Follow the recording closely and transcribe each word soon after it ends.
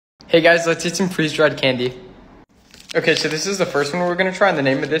Hey guys, let's eat some freeze-dried candy. Okay, so this is the first one we're gonna try, and the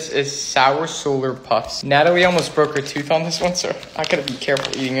name of this is Sour Solar Puffs. Natalie almost broke her tooth on this one, so I gotta be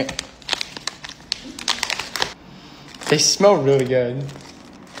careful eating it. They smell really good.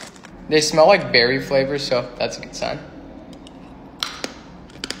 They smell like berry flavor, so that's a good sign.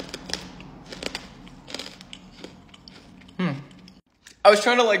 I was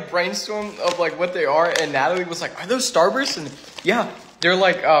trying to like brainstorm of like what they are, and Natalie was like, "Are those Starbursts?" And yeah, they're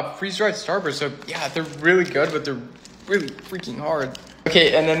like freeze-dried Starbursts. So yeah, they're really good, but they're really freaking hard.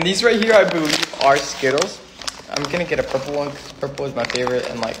 Okay, and then these right here, I believe, are Skittles. I'm gonna get a purple one because purple is my favorite,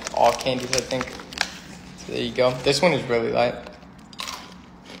 and like all candies, I think. So there you go. This one is really light.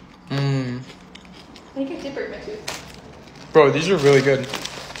 I think it's deeper in my tooth. Bro, these are really good.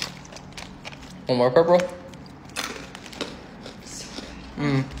 One more purple.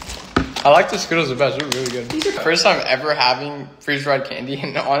 I like the Skittles the best. They're really good. These are First time ever having freeze-dried candy,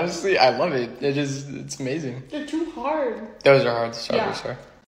 and honestly, I love it. It's amazing. They're too hard. Those are hard. The Starbursts are.